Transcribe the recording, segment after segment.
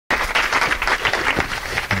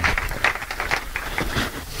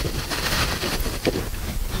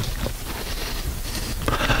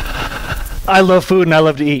I love food and I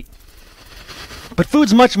love to eat. But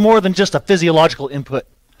food's much more than just a physiological input,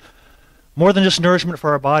 more than just nourishment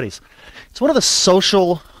for our bodies. It's one of the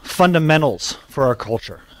social fundamentals for our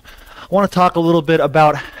culture. I want to talk a little bit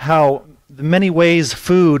about how the many ways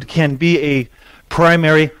food can be a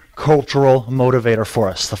primary cultural motivator for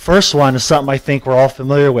us. The first one is something I think we're all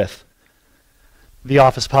familiar with: the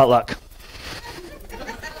office potluck.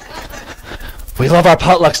 We love our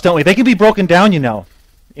potlucks, don't we? They can be broken down,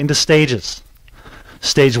 into stages.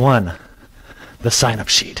 Stage 1, the sign-up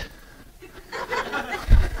sheet.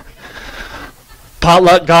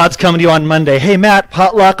 Potluck God's coming to you on Monday. Hey, Matt,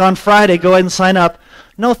 potluck on Friday. Go ahead and sign up.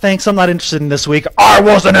 No, thanks. I'm not interested in this week. I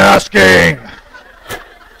wasn't asking.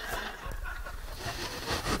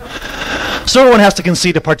 So everyone has to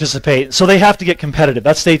concede to participate. So they have to get competitive.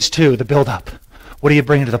 That's stage 2, the build-up. What are you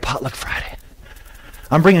bringing to the potluck Friday?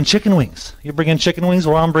 I'm bringing chicken wings. You're bringing chicken wings?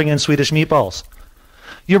 Well, I'm bringing Swedish meatballs.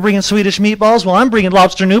 You're bringing Swedish meatballs? Well, I'm bringing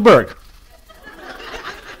lobster Newburg.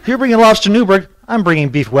 You're bringing lobster Newburg? I'm bringing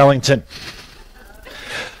beef Wellington.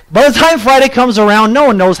 By the time Friday comes around, no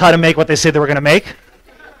one knows how to make what they say they were going to make.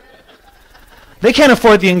 They can't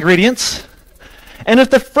afford the ingredients. And if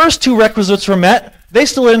the first 2 requisites were met, they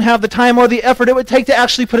still didn't have the time or the effort it would take to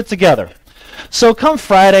actually put it together. So come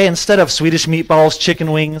Friday, instead of Swedish meatballs,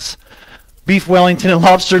 chicken wings, beef Wellington, and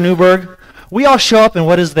lobster Newburg, we all show up, and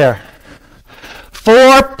what is there?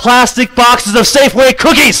 4 plastic boxes of Safeway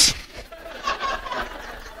cookies!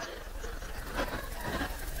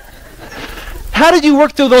 How did you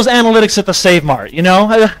work through those analytics at the Save Mart,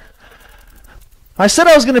 I said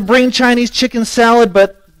I was going to bring Chinese chicken salad,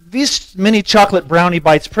 but these mini chocolate brownie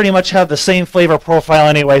bites pretty much have the same flavor profile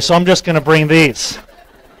anyway, so I'm just going to bring these.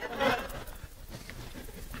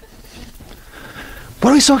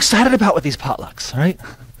 What are we so excited about with these potlucks, right?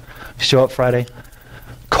 Show up Friday,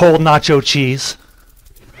 cold nacho cheese,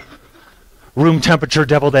 room temperature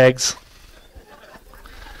deviled eggs,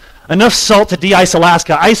 enough salt to de-ice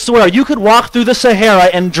Alaska. I swear, you could walk through the Sahara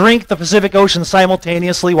and drink the Pacific Ocean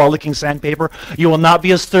simultaneously while licking sandpaper. You will not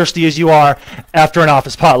be as thirsty as you are after an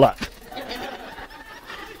office potluck.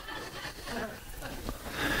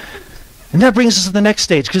 And that brings us to the next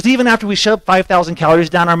stage, because even after we shove 5,000 calories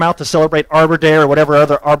down our mouth to celebrate Arbor Day or whatever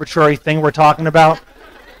other arbitrary thing we're talking about,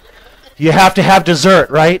 you have to have dessert,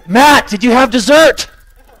 right? Matt, did you have dessert?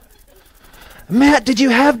 Matt, did you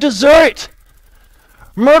have dessert?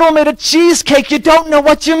 Myrtle made a cheesecake. You don't know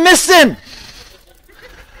what you're missing.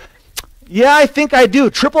 Yeah, I think I do.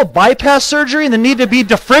 Triple bypass surgery and the need to be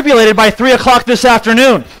defibrillated by 3 o'clock this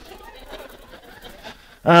afternoon.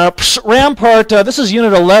 Rampart, this is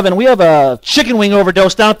Unit 11. We have a chicken wing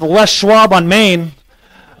overdose down at the Les Schwab on Main.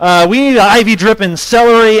 We need an IV drip in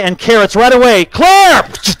celery and carrots right away. Claire!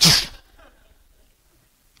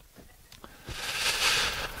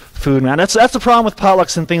 Food, man. That's the problem with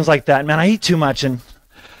potlucks and things like that. Man, I eat too much, and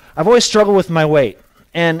I've always struggled with my weight.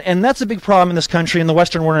 And that's a big problem in this country, in the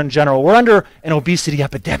Western world in general. We're under an obesity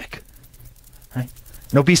epidemic. Right?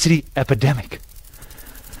 An obesity epidemic.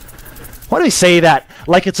 Why do we say that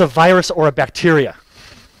like it's a virus or a bacteria?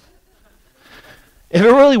 If it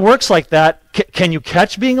really works like that, can you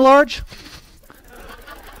catch being large?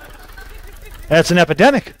 That's an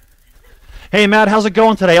epidemic. Hey, Matt, how's it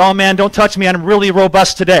going today? Oh, man, don't touch me. I'm really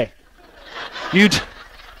robust today. You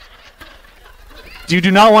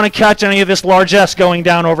do not want to catch any of this largesse going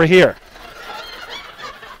down over here.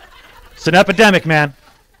 It's an epidemic, man.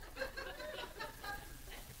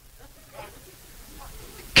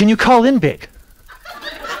 Can you call in big?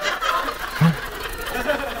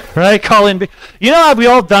 Right? Call in big. You know how we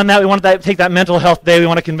all done that? We want to take that mental health day. We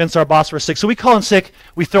want to convince our boss we're sick. So we call in sick.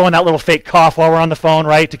 We throw in that little fake cough while we're on the phone,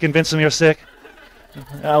 right, to convince him you're sick.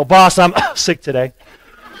 Oh, boss, I'm sick today.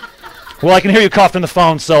 Well, I can hear you cough on the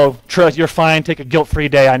phone, so you're fine. Take a guilt-free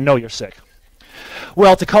day. I know you're sick.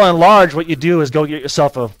 Well, to call in large, what you do is go get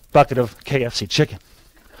yourself a bucket of KFC chicken.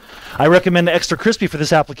 I recommend the extra crispy for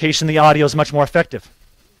this application. The audio is much more effective.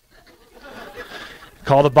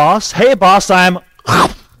 Call the boss. Hey, boss, I'm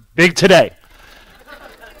big today.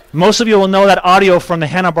 Most of you will know that audio from the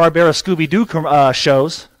Hanna-Barbera Scooby-Doo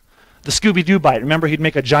shows. The Scooby-Doo bite. Remember, he'd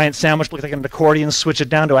make a giant sandwich, look like an accordion, switch it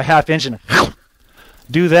down to a half-inch, and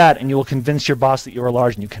do that, and you will convince your boss that you are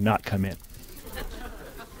large and you cannot come in.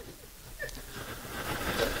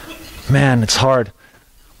 Man, it's hard.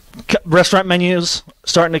 Restaurant menus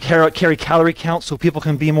starting to carry calorie counts so people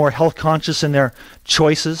can be more health conscious in their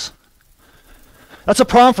choices. That's a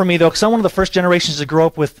problem for me, though, because I'm one of the first generations to grow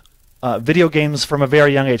up with video games from a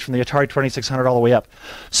very young age, from the Atari 2600 all the way up.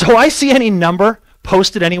 So I see any number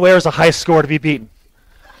posted anywhere as a high score to be beaten.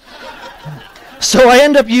 So I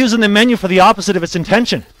end up using the menu for the opposite of its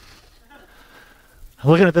intention. I'm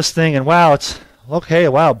looking at this thing and wow, it's okay,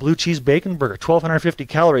 wow, blue cheese bacon burger, 1,250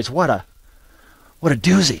 calories. What a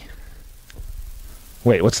doozy.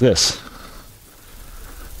 Wait, what's this?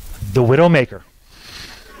 The Widowmaker.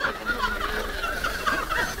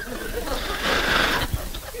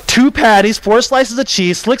 Two patties, 4 slices of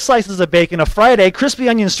cheese, 6 slices of bacon, a fried egg, crispy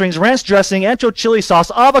onion strings, ranch dressing, ancho chili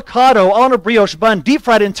sauce, avocado, all on a brioche bun, deep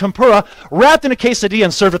fried in tempura, wrapped in a quesadilla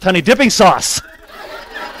and served with honey dipping sauce.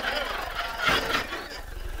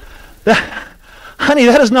 Honey,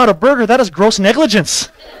 that is not a burger, that is gross negligence.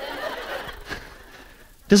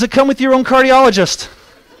 Does it come with your own cardiologist?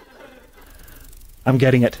 I'm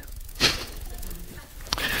getting it.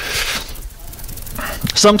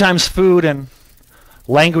 Sometimes food and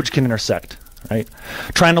language can intersect, right?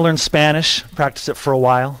 Trying to learn Spanish, practice it for a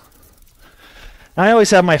while. And I always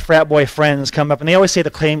have my frat boy friends come up and they always say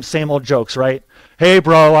the same old jokes, right? Hey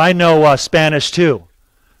bro, I know Spanish too.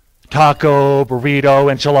 Taco, burrito,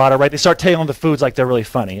 enchilada, right? They start telling the foods like they're really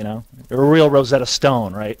funny, you know? They're a real Rosetta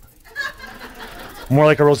Stone, right? More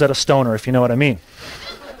like a Rosetta Stoner, if you know what I mean.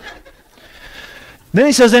 Then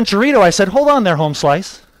he says enchilada. I said, hold on there, home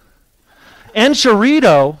slice.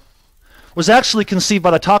 Enchilada was actually conceived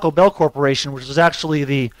by the Taco Bell Corporation, which was actually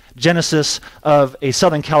the genesis of a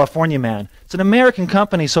Southern California man. It's an American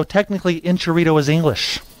company, so technically enchilada is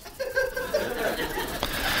English.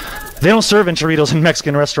 They don't serve enchiladas in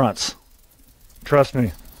Mexican restaurants. Trust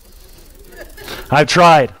me. I've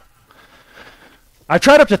tried. I've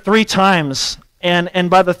tried up to 3 times, and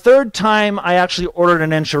by the 3rd time I actually ordered an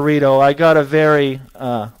enchilada, I got a very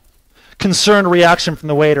concerned reaction from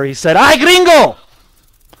the waiter. He said, "Ay, gringo!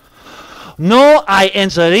 No hay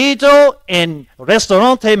enchilada en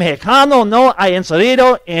restaurante mexicano. No hay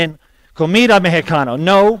enchilada en comida mexicano."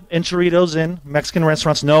 No enchiladas in Mexican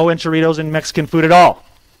restaurants. No enchiladas in Mexican food at all.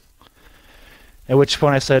 At which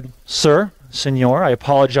point I said, "Sir, senor, I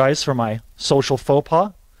apologize for my social faux pas.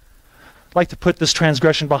 I'd like to put this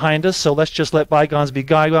transgression behind us, so let's just let bygones be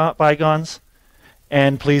bygones.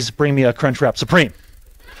 And please bring me a Crunchwrap Supreme."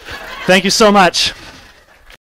 Thank you so much.